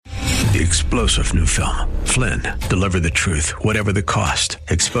the explosive new film, Flynn, deliver the truth, whatever the cost,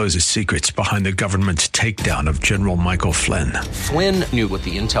 exposes secrets behind the government's takedown of General Michael Flynn. Flynn knew what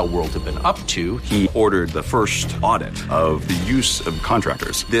the intel world had been up to. He ordered the first audit of the use of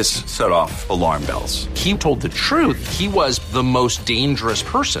contractors. This set off alarm bells. He told the truth. He was the most dangerous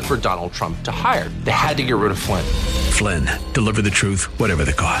person for Donald Trump to hire. They had to get rid of Flynn. Flynn, deliver the truth, whatever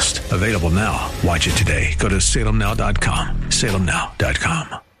the cost. Available now. Watch it today. Go to salemnow.com.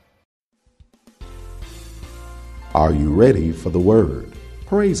 salemnow.com. Are you ready for the word?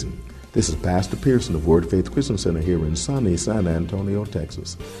 Praise Him. This is Pastor Pearson of Word Faith Christian Center here in sunny San Antonio,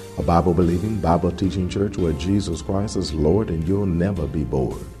 Texas, a Bible-believing, Bible-teaching church where Jesus Christ is Lord and you'll never be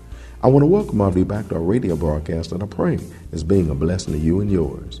bored. I want to welcome all of you back to our radio broadcast, and I pray it's being a blessing to you and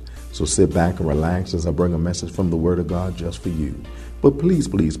yours. So sit back and relax as I bring a message from the Word of God just for you. But please,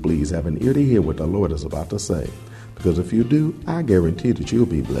 please, please have an ear to hear what the Lord is about to say, because if you do, I guarantee that you'll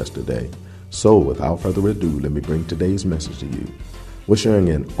be blessed today. So without further ado, let me bring today's message to you. We're sharing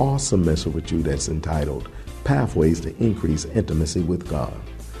an awesome message with you that's entitled Pathways to Increase Intimacy with God.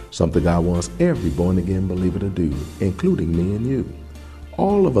 Something God wants every born-again believer to do, including me and you.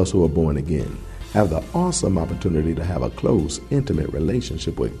 All of us who are born again have the awesome opportunity to have a close, intimate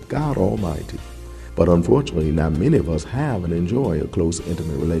relationship with God Almighty. But unfortunately, not many of us have and enjoy a close,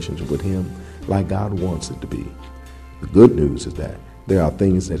 intimate relationship with Him like God wants it to be. The good news is that there are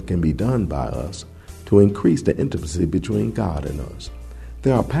things that can be done by us to increase the intimacy between God and us.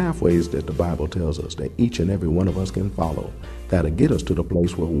 There are pathways that the Bible tells us that each and every one of us can follow that'll get us to the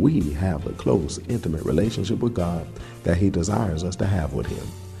place where we have a close, intimate relationship with God that He desires us to have with Him.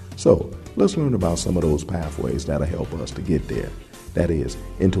 So let's learn about some of those pathways that'll help us to get there. That is,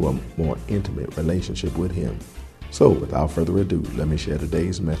 into a more intimate relationship with Him. So without further ado, let me share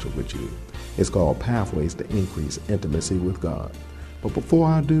today's message with you. It's called Pathways to Increase Intimacy with God. But before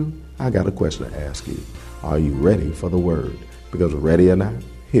I do, I got a question to ask you. Are you ready for the word? Because ready or not,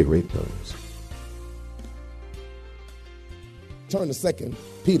 here it comes. Turn to 2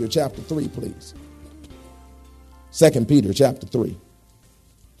 Peter chapter 3, please. 2 Peter chapter 3.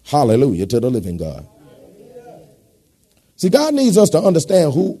 Hallelujah to the living God. See, God needs us to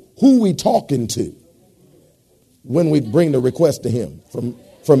understand who we talking to when we bring the request to Him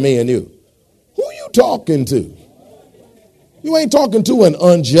from me and you. Who you talking to? You ain't talking to an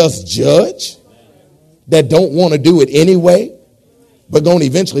unjust judge that don't want to do it anyway, but going to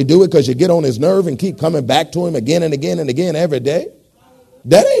eventually do it because you get on his nerve and keep coming back to him again and again and again every day.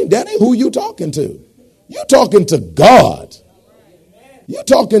 That ain't who you talking to. You talking to God. You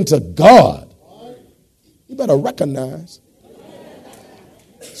talking to God. You better recognize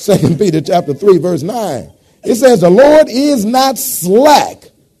 2 Peter chapter 3 verse 9. It says the Lord is not slack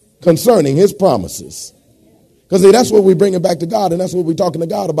concerning His promises. Because that's what we bring it back to God, and that's what we're talking to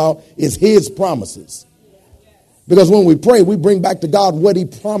God about is His promises. Because when we pray, we bring back to God what He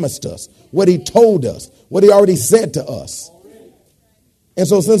promised us, what He told us, what He already said to us. And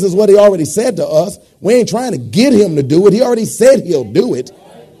so since it's what He already said to us, we ain't trying to get Him to do it. He already said He'll do it.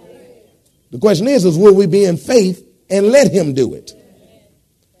 The question is will we be in faith and let Him do it?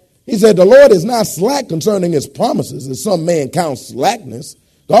 He said the Lord is not slack concerning His promises, as some man counts slackness.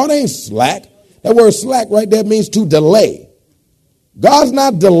 God ain't slack. That word slack right there means to delay. God's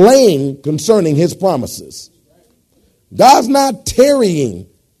not delaying concerning His promises. God's not tarrying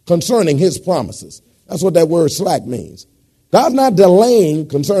concerning His promises. That's what that word slack means. God's not delaying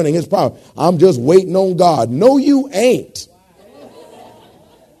concerning His promise. I'm just waiting on God. No, you ain't.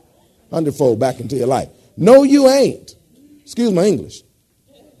 100-fold back into your life. No, you ain't. Excuse my English.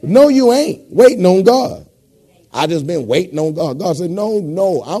 No, you ain't waiting on God. I just been waiting on God. God said,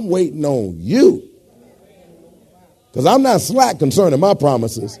 no, I'm waiting on you. Because I'm not slack concerning my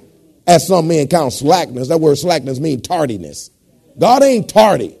promises, as some men count slackness. That word slackness means tardiness. God ain't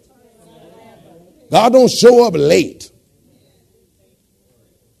tardy. God don't show up late.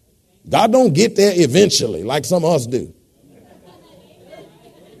 God don't get there eventually like some of us do.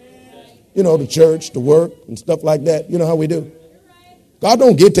 You know, the church, the work, and stuff like that. You know how we do? God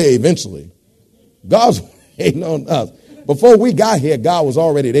don't get there eventually. God's waiting on us. Before we got here, God was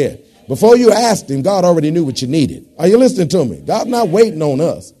already there. Before you asked Him, God already knew what you needed. Are you listening to me? God's not waiting on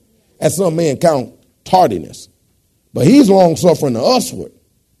us, as some men count tardiness. But He's long-suffering to usward.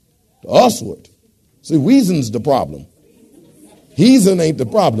 To usward. See, wheezing's the problem. Heathen ain't the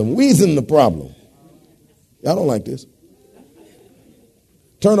problem. Wheezing the problem. Y'all don't like this.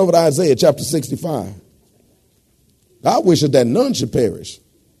 Turn over to Isaiah chapter 65. God wishes that none should perish.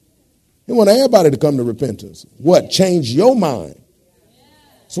 He wants everybody to come to repentance. What? Change your mind.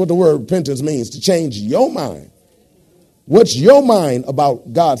 That's what the word repentance means, to change your mind. What's your mind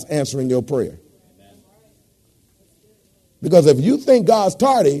about God's answering your prayer? Because if you think God's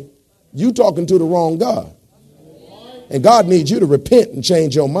tardy, you talking to the wrong God. And God needs you to repent and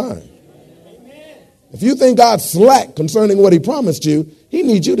change your mind. If you think God's slack concerning what he promised you, he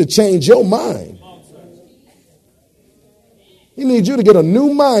needs you to change your mind. He needs you to get a new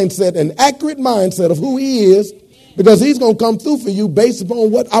mindset, an accurate mindset of who he is, because he's going to come through for you based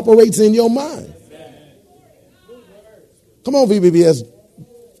upon what operates in your mind. Come on, VBBS.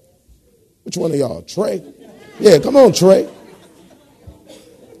 Which one of y'all? Trey? Yeah, come on, Trey.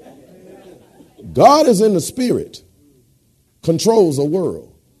 God is in the spirit, controls a world.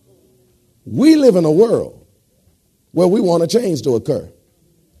 We live in a world where we want a change to occur.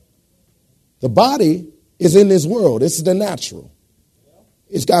 The body is in this world. It's the natural.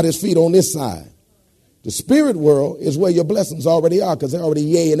 It's got its feet on this side. The spirit world is where your blessings already are, because they're already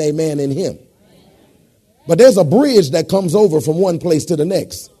yea and amen in him. But there's a bridge that comes over from one place to the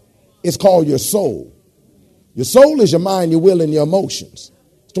next. It's called your soul. Your soul is your mind, your will, and your emotions.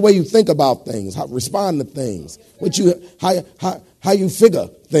 It's the way you think about things, how respond to things, how you figure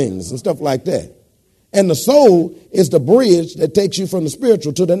things and stuff like that. And the soul is the bridge that takes you from the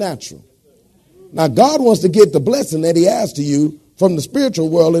spiritual to the natural. Now, God wants to get the blessing that he has to you from the spiritual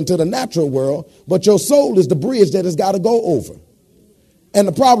world into the natural world, but your soul is the bridge that has got to go over. And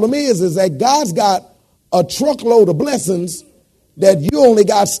the problem is that God's got a truckload of blessings that you only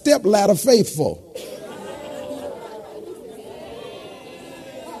got step ladder faith for.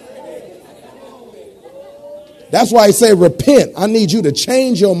 That's why he say, repent. I need you to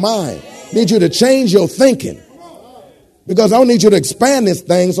change your mind. I need you to change your thinking. Because I don't need you to expand this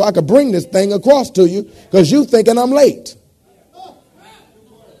thing so I can bring this thing across to you, because you thinking I'm late.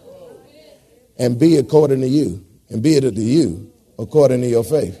 And be according to you, and be it to you according to your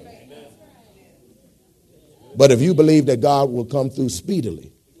faith. But if you believe that God will come through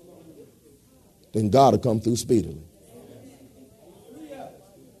speedily, then God will come through speedily.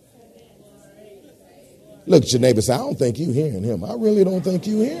 Look at your neighbor and say, I don't think you hearing him. I really don't think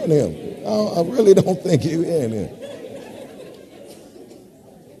you hearing him. I really don't think you hearing him.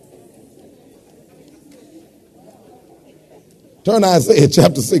 Turn to Isaiah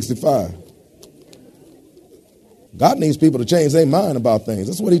chapter 65. God needs people to change their mind about things.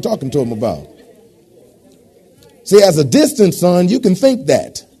 That's what he's talking to them about. See, as a distant son, you can think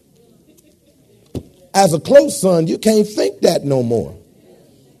that. As a close son, you can't think that no more.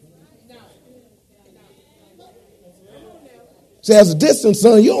 See, as a distant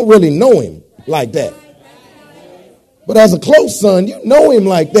son, you don't really know him like that. But as a close son, you know him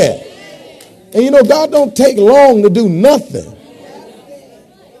like that. And you know, God don't take long to do nothing.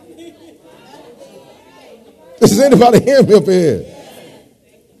 Does anybody hear me up here?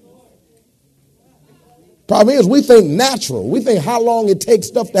 Problem is, we think natural. We think how long it takes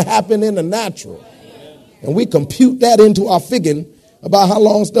stuff to happen in the natural. And we compute that into our figuring about how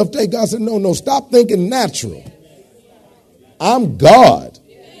long stuff takes. God said, no, stop thinking natural. I'm God.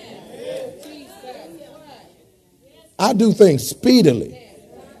 I do things speedily.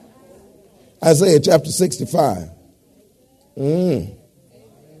 Isaiah chapter 65.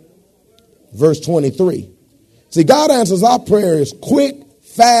 Verse 23. See, God answers our prayers quick,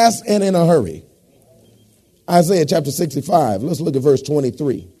 fast, and in a hurry. Isaiah chapter 65. Let's look at verse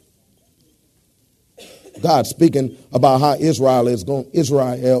 23. God speaking about how Israel is going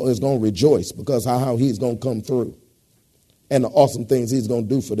to rejoice because how he's going to come through and the awesome things he's going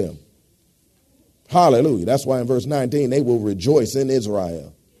to do for them. Hallelujah. That's why in verse 19, they will rejoice in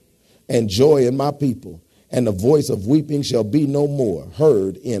Israel and joy in my people. And the voice of weeping shall be no more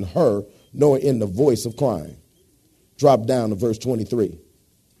heard in her, nor in the voice of crying. Drop down to verse 23.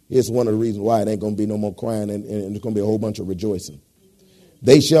 Here's one of the reasons why it ain't going to be no more crying and there's going to be a whole bunch of rejoicing.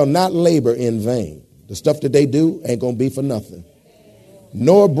 They shall not labor in vain. The stuff that they do ain't going to be for nothing.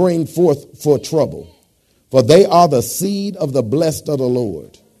 Nor bring forth for trouble. For they are the seed of the blessed of the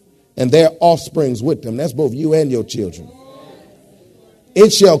Lord. And their offsprings with them. That's both you and your children.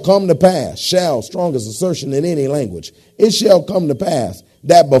 It shall come to pass. Shall, strongest assertion in any language. It shall come to pass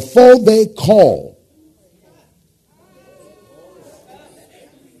that before they call,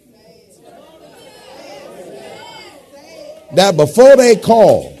 that before they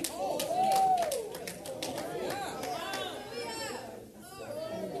call,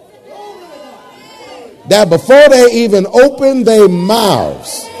 that before they even open their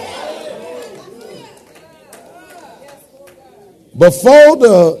mouths, before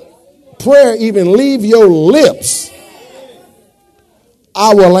the prayer even leave your lips,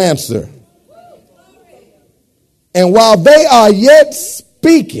 I will answer. And while they are yet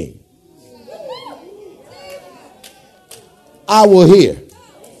speaking, I will hear.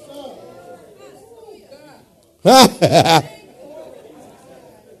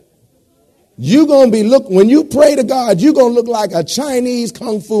 You're going to be when you pray to God, you're going to look like a Chinese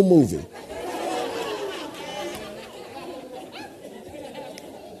kung fu movie.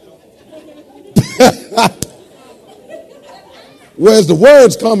 Whereas the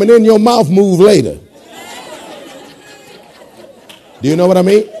words coming in your mouth move later. Do you know what I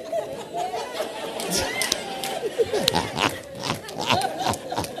mean?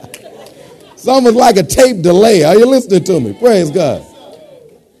 It's almost like a tape delay. Are you listening to me? Praise God.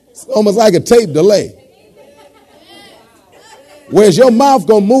 It's almost like a tape delay. Whereas your mouth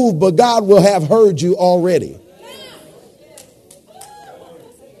going to move, but God will have heard you already.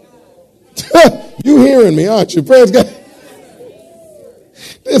 You hearing me, aren't you? Praise God.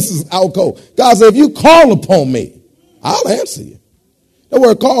 This is out cold. God said, if you call upon me, I'll answer you. The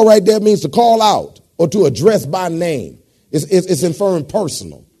word call right there means to call out or to address by name. It's inferring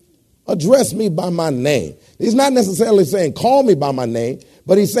personal. Address me by my name. He's not necessarily saying call me by my name,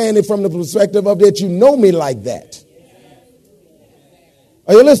 but he's saying it from the perspective of that you know me like that.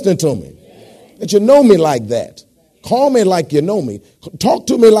 Are you listening to me? That you know me like that. Call me like you know me. Talk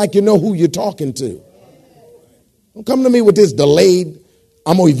to me like you know who you're talking to. Don't come to me with this delayed,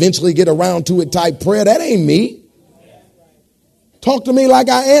 I'm going to eventually get around to it type prayer. That ain't me. Talk to me like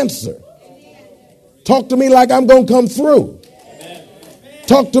I answer. Talk to me like I'm going to come through.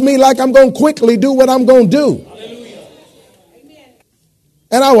 Talk to me like I'm going to quickly do what I'm going to do.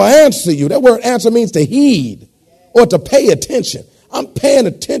 And I will answer you. That word answer means to heed or to pay attention. I'm paying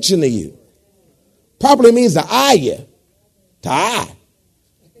attention to you. Probably means to eye you. To eye.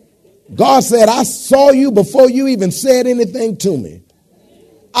 God said, I saw you before you even said anything to me.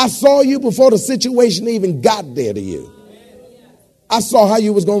 I saw you before the situation even got there to you. I saw how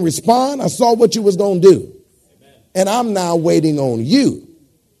you was going to respond. I saw what you was going to do. And I'm now waiting on you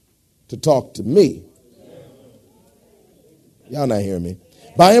to talk to me. Y'all not hearing me.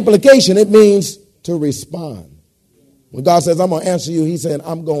 By implication, it means to respond. When God says, I'm going to answer you, he's saying,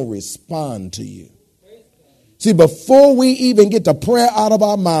 I'm going to respond to you. See, before we even get the prayer out of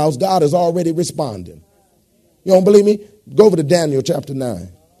our mouths, God is already responding. You don't believe me? Go over to Daniel chapter 9.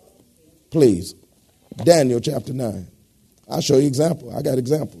 Please. Daniel chapter 9. I'll show you example. I got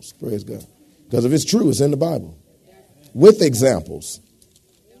examples. Praise God. Because if it's true, it's in the Bible. With examples.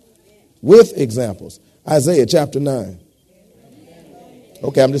 With examples. Isaiah chapter 9.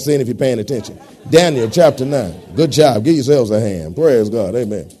 Okay, I'm just saying if you're paying attention. Daniel chapter 9. Good job. Give yourselves a hand. Praise God.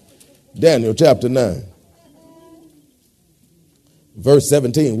 Amen. Daniel chapter 9. Verse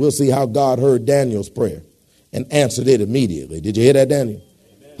 17. We'll see how God heard Daniel's prayer and answered it immediately. Did you hear that, Daniel?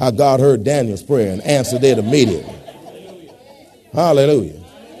 How God heard Daniel's prayer and answered it immediately. Hallelujah.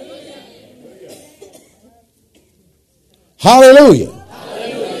 Hallelujah.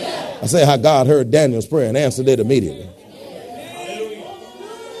 Hallelujah. I say how God heard Daniel's prayer and answered it immediately.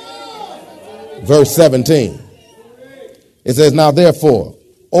 Verse 17. It says, now therefore,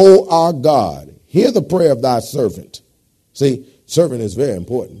 O our God, hear the prayer of thy servant. See, servant is very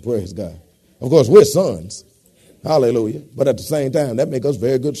important. Praise God. Of course, we're sons. Hallelujah. But at the same time, that makes us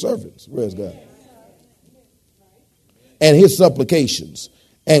very good servants. Praise God. And his supplications,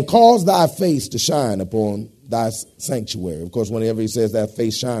 and cause thy face to shine upon thy sanctuary. Of course, whenever he says that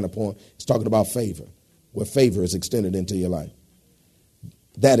face shine upon, it's talking about favor, where favor is extended into your life.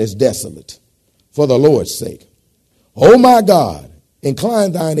 That is desolate, for the Lord's sake. O my God,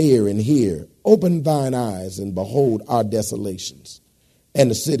 incline thine ear and hear, open thine eyes and behold our desolations,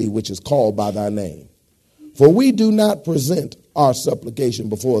 and the city which is called by thy name. For we do not present our supplication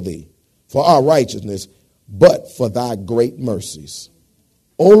before thee for our righteousness, but for thy great mercies.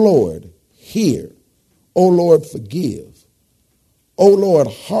 O Lord, hear. O Lord, forgive. O Lord,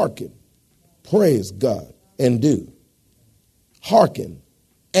 hearken. Praise God and do. Hearken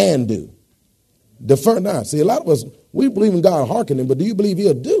and do. Defer not. See, a lot of us, we believe in God hearkening, but do you believe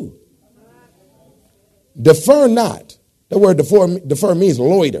he'll do? Defer not. The word defer means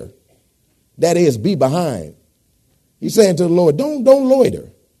loiter. That is, be behind. He's saying to the Lord, don't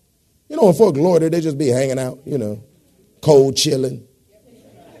loiter. You know, when folk loiter, they just be hanging out, you know, cold chilling.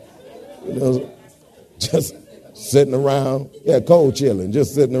 You know, just sitting around. Yeah, cold chilling,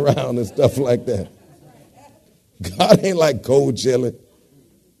 just sitting around and stuff like that. God ain't like cold chilling.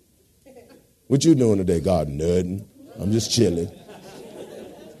 What you doing today? God, nothing. I'm just chilling.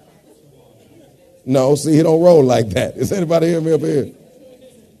 No, see, he don't roll like that. Is anybody hearing me up here?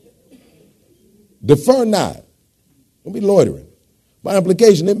 Defer not. Don't be loitering. By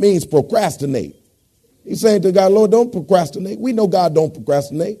implication, it means procrastinate. He's saying to God, Lord, don't procrastinate. We know God don't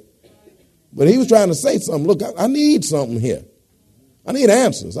procrastinate. But he was trying to say something. Look, I need something here. I need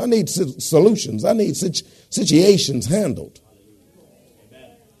answers. I need solutions. I need situations handled.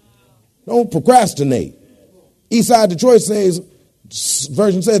 Don't procrastinate. Eastside Detroit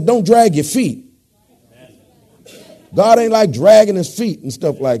version says, don't drag your feet. God ain't like dragging his feet and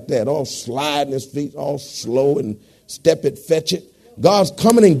stuff like that, all sliding his feet, all slow and step it, fetch it. God's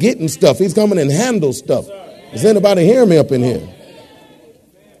coming and getting stuff. He's coming and handle stuff. Does anybody hear me up in here?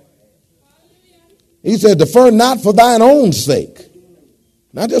 He said, defer not for thine own sake.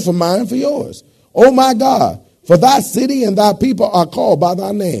 Not just for mine, for yours. Oh my God, for thy city and thy people are called by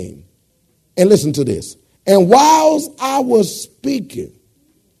thy name. And listen to this. And whilst I was speaking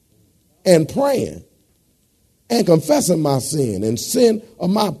and praying and confessing my sin and sin of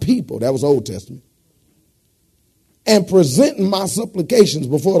my people, that was Old Testament, and presenting my supplications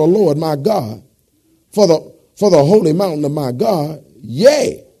before the Lord my God for the holy mountain of my God,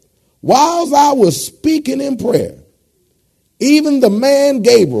 yea, whilst I was speaking in prayer, even the man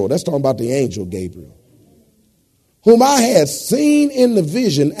Gabriel, that's talking about the angel Gabriel, whom I had seen in the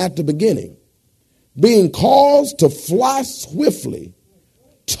vision at the beginning, being caused to fly swiftly,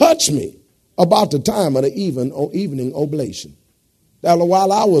 touched me about the time of the evening oblation. That while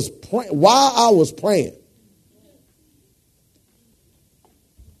I was praying,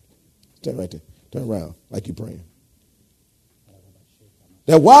 stand right there, turn around like you're praying.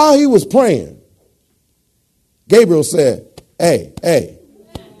 That while he was praying, Gabriel said, hey.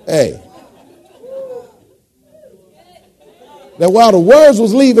 That while the words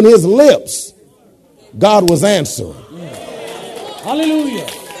was leaving his lips, God was answering. Hallelujah.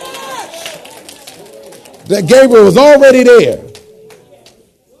 That Gabriel was already there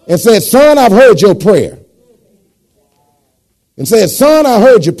and said, son, I've heard your prayer. And said, son, I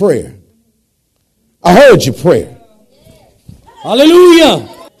heard your prayer. I heard your prayer. Hallelujah.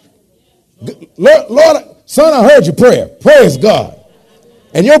 Lord, son, I heard your prayer. Praise God.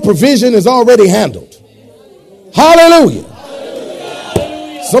 And your provision is already handled. Hallelujah.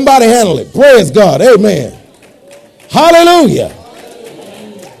 Somebody handle it. Praise God. Amen. Hallelujah.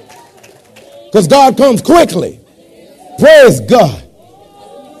 Because God comes quickly. Praise God.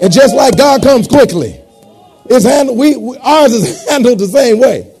 And just like God comes quickly, it's handled, ours is handled the same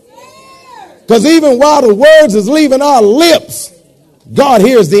way. Because even while the words is leaving our lips, God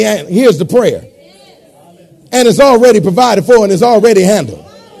hears the prayer. And it's already provided for and it's already handled.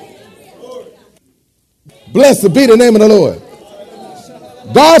 Blessed be the name of the Lord.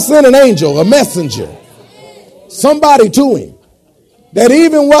 God sent an angel, a messenger, somebody to him, that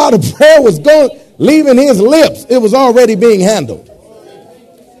even while the prayer was leaving his lips, it was already being handled.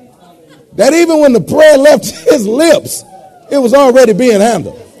 That even when the prayer left his lips, it was already being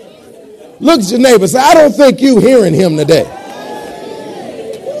handled. Look at your neighbor and say, I don't think you hearing him today.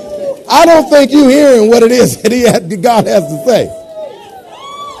 I don't think you hearing what it is that God has to say.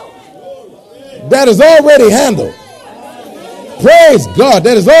 That is already handled. Praise God,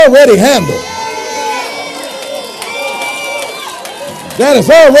 that is already handled. That is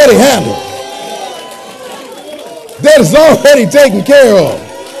already handled. That is already taken care of.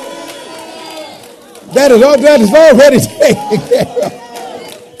 That is already taken care of.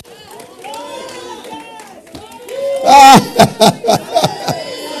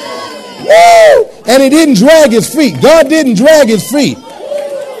 Woo! And he didn't drag his feet. God didn't drag his feet.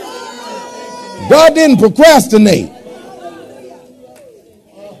 God didn't procrastinate.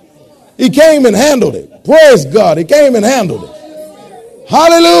 He came and handled it. Praise God. He came and handled it.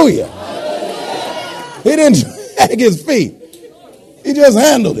 Hallelujah. He didn't drag his feet. He just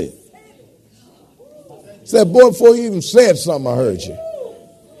handled it. He said, boy, before you even said something, I heard you.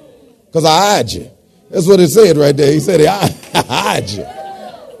 Because I eyed you. That's what it said right there. He said, I eyed you.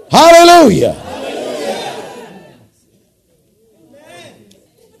 Hallelujah.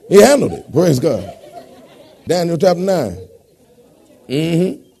 He handled it. Praise God. Daniel chapter 9.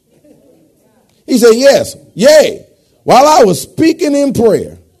 He said, yes, yea, while I was speaking in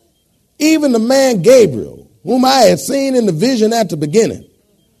prayer, even the man Gabriel, whom I had seen in the vision at the beginning,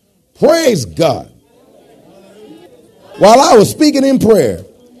 praise God. While I was speaking in prayer,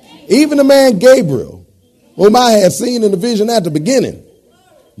 even the man Gabriel, whom I had seen in the vision at the beginning,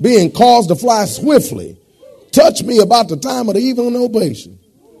 being caused to fly swiftly, touched me about the time of the evening oblation.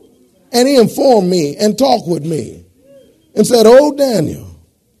 And he informed me and talked with me and said, oh, Daniel,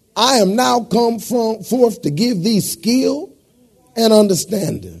 I am now come forth to give thee skill and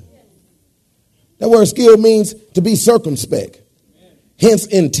understanding. That word skill means to be circumspect, hence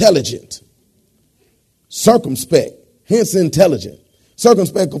intelligent. Circumspect, hence intelligent.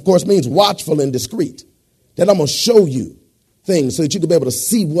 Circumspect, of course, means watchful and discreet. That I'm going to show you things so that you can be able to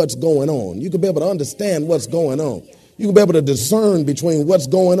see what's going on. You can be able to understand what's going on. you can be able to discern between what's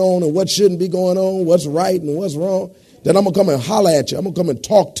going on and what shouldn't be going on, what's right and what's wrong, then I'm going to come and holler at you. I'm going to come and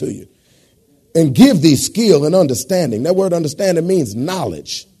talk to you and give thee skill and understanding. That word understanding means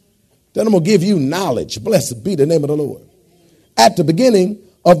knowledge. Then I'm going to give you knowledge. Blessed be the name of the Lord. At the beginning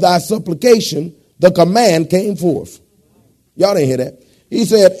of thy supplication, the command came forth. Y'all didn't hear that. He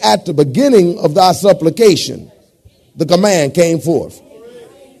said, at the beginning of thy supplication, the command came forth.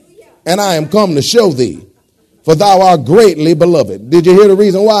 And I am come to show thee, for thou art greatly beloved. Did you hear the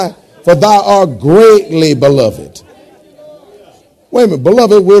reason why? For thou art greatly beloved. Wait a minute,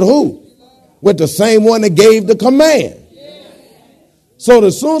 beloved with who? With the same one that gave the command. So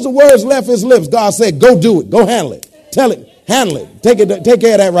as soon as the words left his lips, God said, go do it. Go handle it. Tell it. Handle it. Take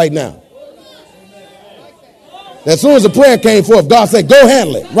care of that right now. As soon as the prayer came forth, God said, go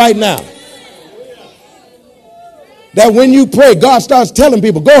handle it right now. That when you pray, God starts telling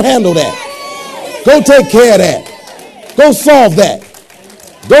people, go handle that. Go take care of that. Go solve that.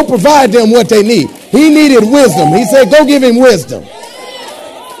 Go provide them what they need. He needed wisdom. He said, go give him wisdom.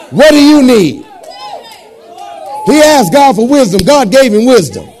 What do you need? He asked God for wisdom. God gave him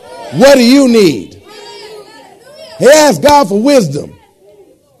wisdom. What do you need? He asked God for wisdom.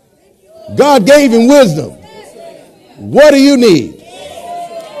 God gave him wisdom. What do you need?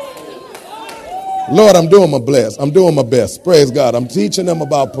 Lord, I'm doing my best. I'm doing my best. Praise God. I'm teaching them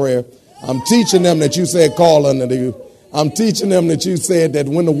about prayer. I'm teaching them that you said call unto you. I'm teaching them that you said that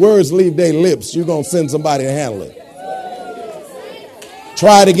when the words leave their lips, you're going to send somebody to handle it.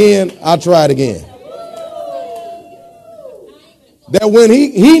 Try it again. I'll try it again. That when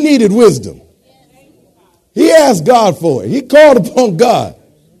he needed wisdom, he asked God for it. He called upon God.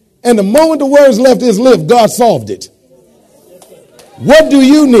 And the moment the words left his lips, God solved it. What do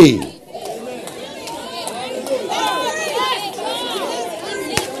you need?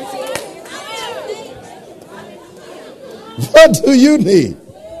 What do you need?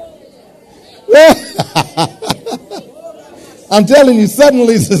 I'm telling you,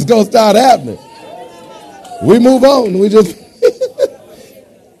 suddenly this is going to start happening. We move on. We just,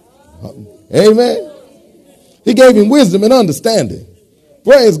 amen. He gave him wisdom and understanding.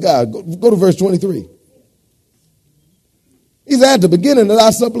 Praise God. Go to verse 23. He said, at the beginning of thy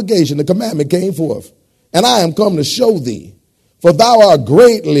supplication, the commandment came forth. And I am come to show thee, for thou art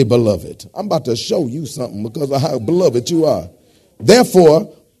greatly beloved. I'm about to show you something because of how beloved you are.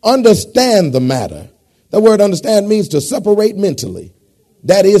 Therefore, understand the matter. The word understand means to separate mentally.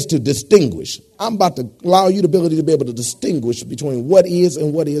 That is to distinguish. I'm about to allow you the ability to be able to distinguish between what is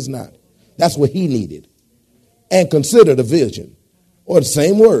and what is not. That's what he needed. And consider the vision. Or the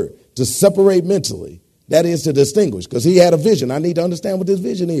same word, to separate mentally. That is to distinguish. Because he had a vision. I need to understand what this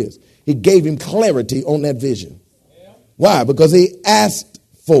vision is. He gave him clarity on that vision. Why? Because he asked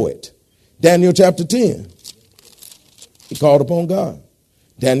for it. Daniel chapter 10. He called upon God.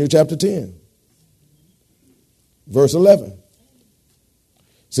 Daniel chapter 10. Verse 11.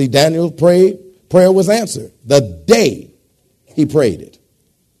 See, Daniel prayed. Prayer was answered the day he prayed it.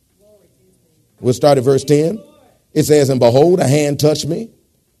 We'll start at verse 10. It says, and behold, a hand touched me.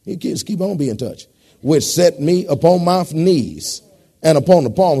 He just keep on being touched. Which set me upon my knees and upon the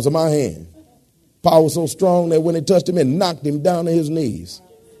palms of my hand. Power was so strong that when it touched him, it knocked him down to his knees.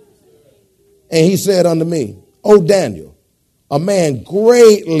 And he said unto me, O Daniel, a man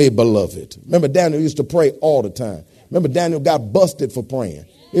greatly beloved. Remember, Daniel used to pray all the time. Remember, Daniel got busted for praying.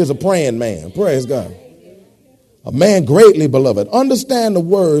 He was a praying man. Praise God. A man greatly beloved. Understand the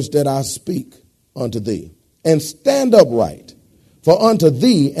words that I speak unto thee, and stand upright, for unto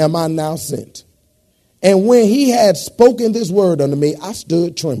thee am I now sent. And when he had spoken this word unto me, I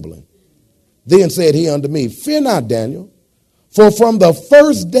stood trembling. Then said he unto me, fear not, Daniel, for from the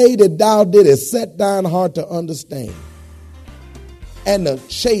first day that thou didst set thine heart to understand, and to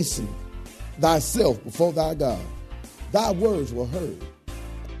chasten thyself before thy God, thy words were heard.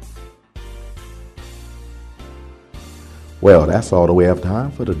 Well, that's all that we have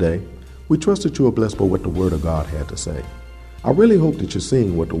time for today. We trust that you are blessed by what the Word of God had to say. I really hope that you're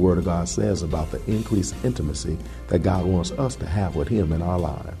seeing what the Word of God says about the increased intimacy that God wants us to have with Him in our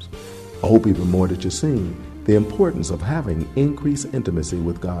lives. I hope even more that you're seeing the importance of having increased intimacy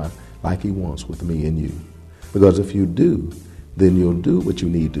with God like He wants with me and you. Because if you do, then you'll do what you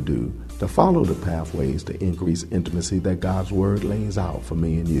need to do to follow the pathways to increase intimacy that God's Word lays out for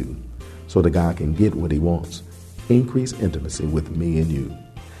me and you, so that God can get what He wants. Increase intimacy with me and you.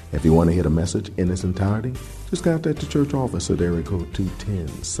 If you want to hear the message in its entirety, just contact the church office at area code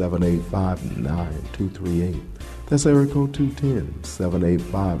 210-785-9238. That's area code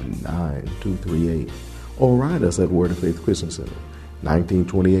 210-785-9238. Or write us at Word of Faith Christian Center,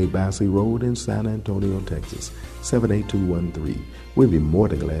 1928 Basse Road in San Antonio, Texas, 78213. We'll be more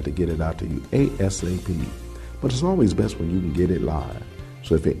than glad to get it out to you ASAP. But it's always best when you can get it live.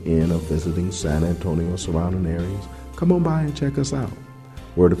 So if you're in or visiting San Antonio surrounding areas, come on by and check us out.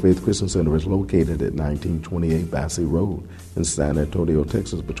 Word of Faith Christian Center is located at 1928 Basse Road in San Antonio,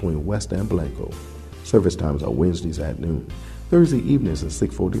 Texas, between West and Blanco. Service times are Wednesdays at noon, Thursday evenings at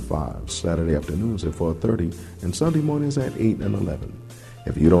 6:45, Saturday afternoons at 4:30, and Sunday mornings at 8 and 11.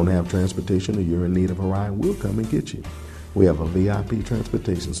 If you don't have transportation or you're in need of a ride, we'll come and get you. We have a VIP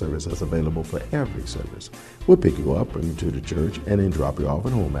transportation service that's available for every service. We'll pick you up, bring you to the church, and then drop you off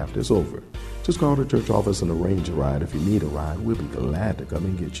at home after it's over. Just call the church office and arrange a ride. If you need a ride, we'll be glad to come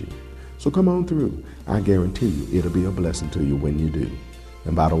and get you. So come on through. I guarantee you it'll be a blessing to you when you do.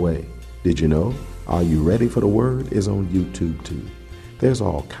 And by the way, did you know Are You Ready for the Word is on YouTube too. There's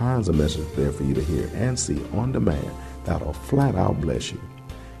all kinds of messages there for you to hear and see on demand that'll flat out bless you.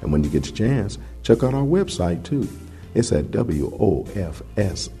 And when you get your chance, check out our website too. It's at WOFSA.com.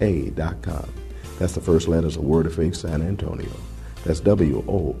 That's the first letters of Word of Faith San Antonio. That's WOFSA.com.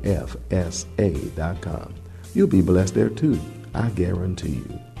 You'll be blessed there too, I guarantee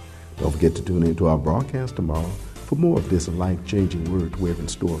you. Don't forget to tune in to our broadcast tomorrow for more of this life-changing word we have in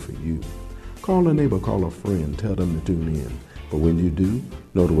store for you. Call a neighbor, call a friend, tell them to tune in. But when you do,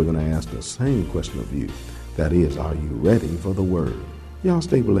 know that we're going to ask the same question of you. That is, are you ready for the word? Y'all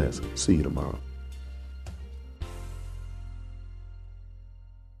stay blessed. See you tomorrow.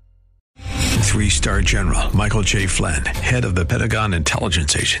 Three-star General Michael J. Flynn, head of the Pentagon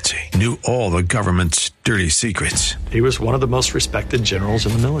Intelligence Agency, knew all the government's dirty secrets. He was one of the most respected generals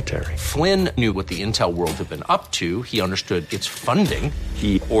in the military. Flynn knew what the intel world had been up to. He understood its funding.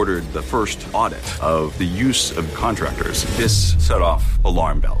 He ordered the first audit of the use of contractors. This set off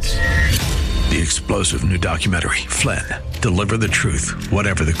alarm bells. The explosive new documentary, Flynn, Deliver the Truth,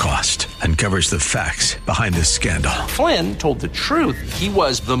 Whatever the Cost, uncovers the facts behind this scandal. Flynn told the truth. He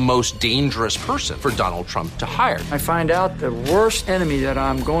was the most dangerous person for Donald Trump to hire. I find out the worst enemy that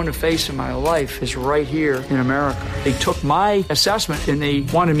I'm going to face in my life is right here in America. They took my assessment and they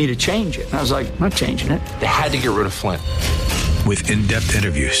wanted me to change it. And I was like, I'm not changing it. They had to get rid of Flynn. With in-depth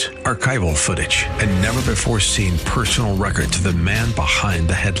interviews, archival footage, and never-before-seen personal records of the man behind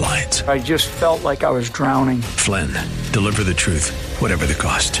the headlines. I just felt like I was drowning. Flynn, Deliver the Truth, Whatever the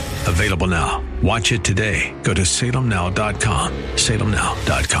Cost. Available now. Watch it today. Go to salemnow.com.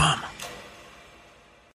 salemnow.com.